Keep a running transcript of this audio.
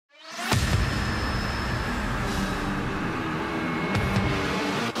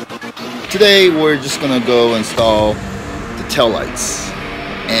Today we're just gonna go install the tail lights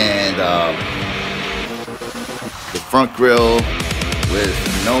and the front grille with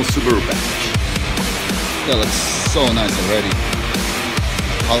no Subaru badge. That looks so nice already.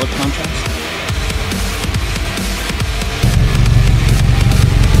 Color contrast.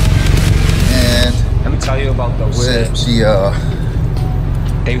 And let me tell you about those with the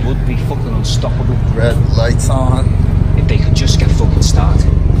they would be fucking unstoppable. Red lights on. If they could just get fucking started.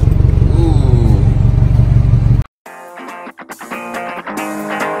 Ooh.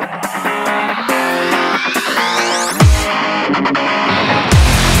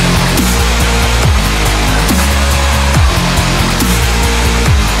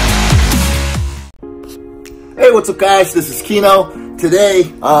 Hey, what's up guys? This is KiNO.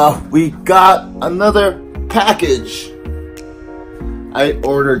 Today, we got another package. I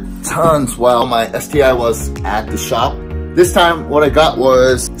ordered tons while my STi was at the shop. This time, what I got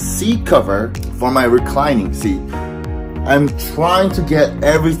was seat cover for my reclining seat. I'm trying to get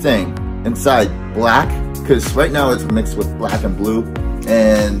everything inside black, because right now it's mixed with black and blue,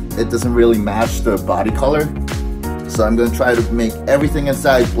 and it doesn't really match the body color. So I'm gonna try to make everything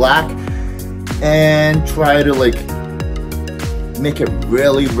inside black, and try to like make it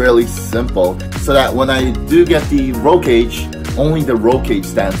really simple so that when I do get the roll cage, only the roll cage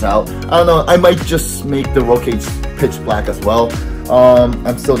stands out. I don't know, I might just make the roll cage pitch black as well.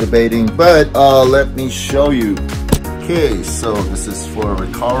 I'm still debating, but let me show you. Okay, so this is for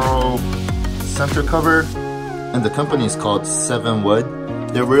Recaro center cover, and the company is called 7 Wood.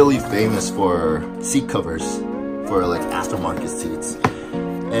 They're really famous for seat covers for like aftermarket seats,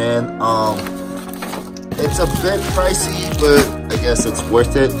 and it's a bit pricey, but I guess it's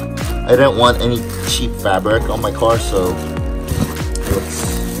worth it. I didn't want any cheap fabric on my car, so it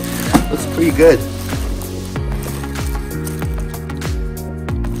looks pretty good.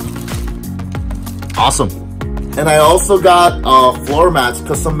 Awesome. And I also got floor mats,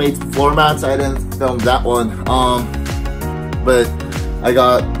 custom made floor mats. I didn't film that one, but I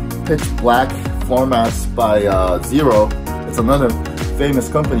got pitch black floor mats by Zero. It's another famous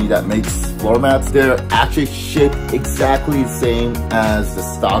company that makes floor mats. They're actually shaped exactly the same as the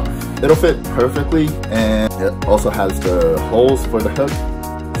stock. It'll fit perfectly, and it also has the holes for the hook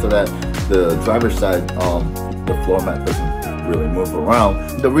so that the driver's side, the floor mat doesn't really move around.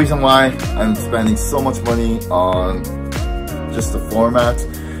 The reason why I'm spending so much money on just the floor mats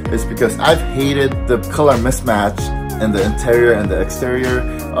is because I've hated the color mismatch in the interior and the exterior.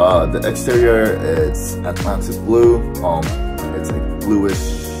 The exterior, it's Atlantic blue. It's like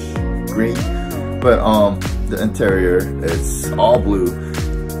bluish green, but the interior, it's all blue.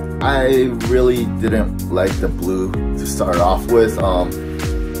 I really didn't like the blue to start off with.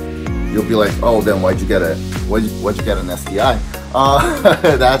 You'll be like, oh, then why'd you get an STi?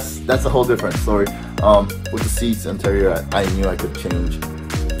 That's a whole different story. With the seats interior, I knew I could change.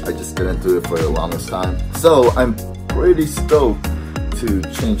 I just didn't do it for the longest time. So I'm pretty stoked to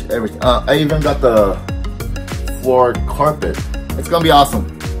change everything. I even got the floor carpet. It's gonna be awesome.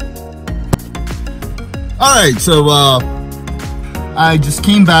 Alright, so I just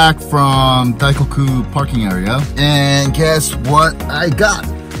came back from Daikoku parking area, and guess what I got?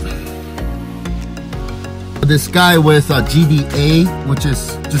 This guy with a GDA, which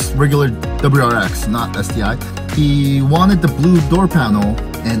is just regular WRX, not STi. He wanted the blue door panel,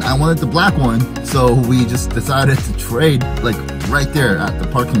 and I wanted the black one, so we just decided to trade like right there at the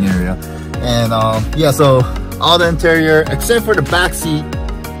parking area. And yeah, so all the interior except for the back seat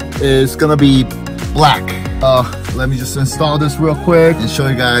is gonna be black. Let me just install this real quick and show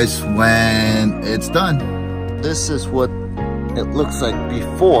you guys when it's done. This is what it looks like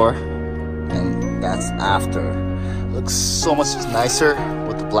before, and that's after. Looks so much nicer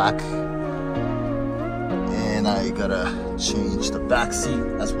with the black. And I gotta change the back seat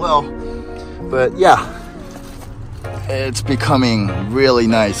as well. But yeah, it's becoming really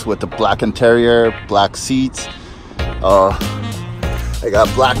nice with the black interior, black seats. I got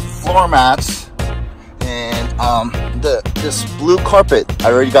black floor mats, and this blue carpet,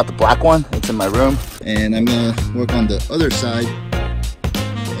 I already got the black one. It's in my room, and I'm gonna work on the other side,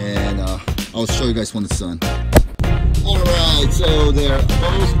 and I'll show you guys when it's done. Alright, so they're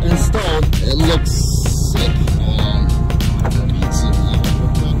both installed. It looks sick. Let's see now.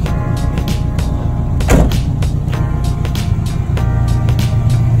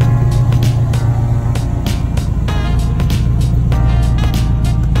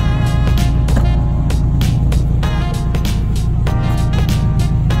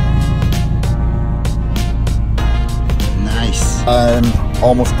 I'm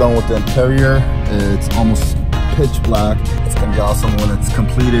almost done with the interior. It's almost pitch black. It's gonna be awesome when it's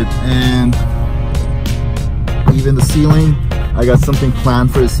completed. And even the ceiling, I got something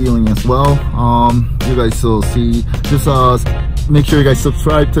planned for the ceiling as well. You guys will see. Just make sure you guys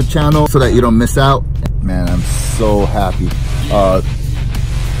subscribe to the channel so that you don't miss out. Man, I'm so happy.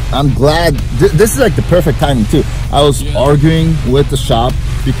 I'm glad. This is like the perfect timing too. I was arguing with the shop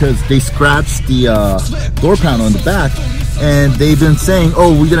because they scratched the door panel in the back, and they've been saying,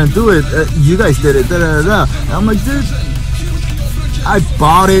 "Oh, we didn't do it. You guys did it." Da, da, da, da. And I'm like, dude, I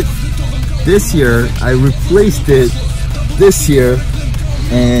bought it this year. I replaced it this year,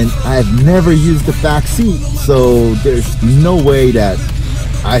 and I've never used the back seat, so there's no way that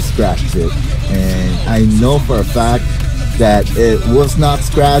I scratched it. And I know for a fact that it was not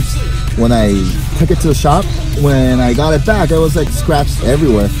scratched when I took it to the shop. When I got it back, it was like scratched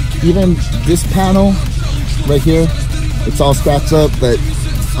everywhere. Even this panel right here, it's all scratched up. But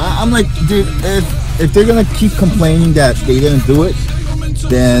I'm like, dude, if they're gonna keep complaining that they didn't do it,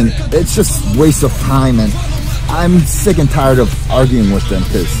 then it's just waste of time. And I'm sick and tired of arguing with them,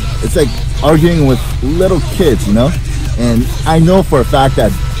 because it's like arguing with little kids, you know. And I know for a fact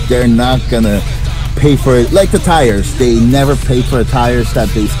that they're not gonna pay for it. Like the tires, they never pay for the tires that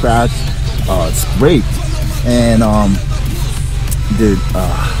they scratch. It's great. And dude,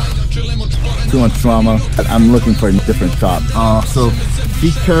 too much drama. I'm looking for a different shop. So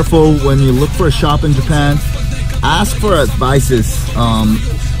be careful when you look for a shop in Japan. Ask for advices.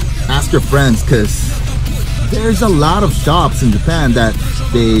 Ask your friends, because there's a lot of shops in Japan that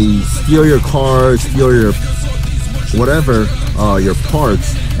they steal your car, steal your whatever, your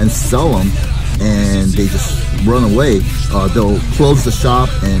parts, and sell them, and they just run away. They'll close the shop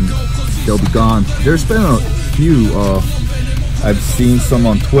and they'll be gone. There's been a few, I've seen some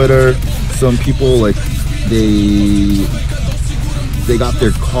on Twitter. Some people, like, they got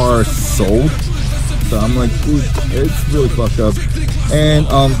their car sold. So I'm like, dude, it's really fucked up. And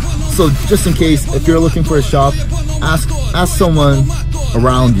so just in case, if you're looking for a shop, ask someone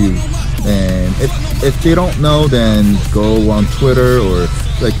around you. And if they don't know, then go on Twitter, or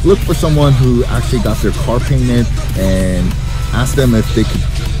like look for someone who actually got their car painted and ask them if they could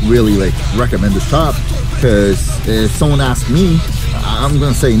really like recommend the shop. Because if someone asks me, I'm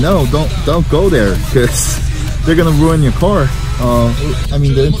gonna say no, don't go there, because they're gonna ruin your car. I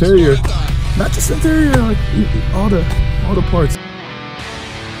mean, the interior, not just interior, like all the parts.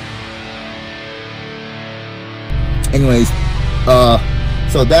 Anyways,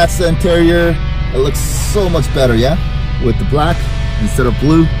 so that's the interior. It looks so much better, yeah, with the black instead of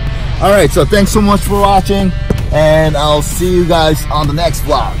blue. All right, so thanks so much for watching, and I'll see you guys on the next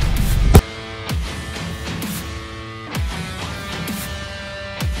vlog.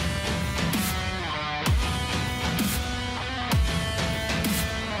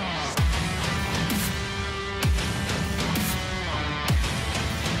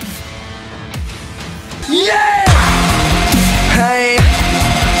 Yeah! Hey!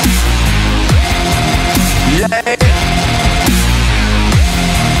 Yeah!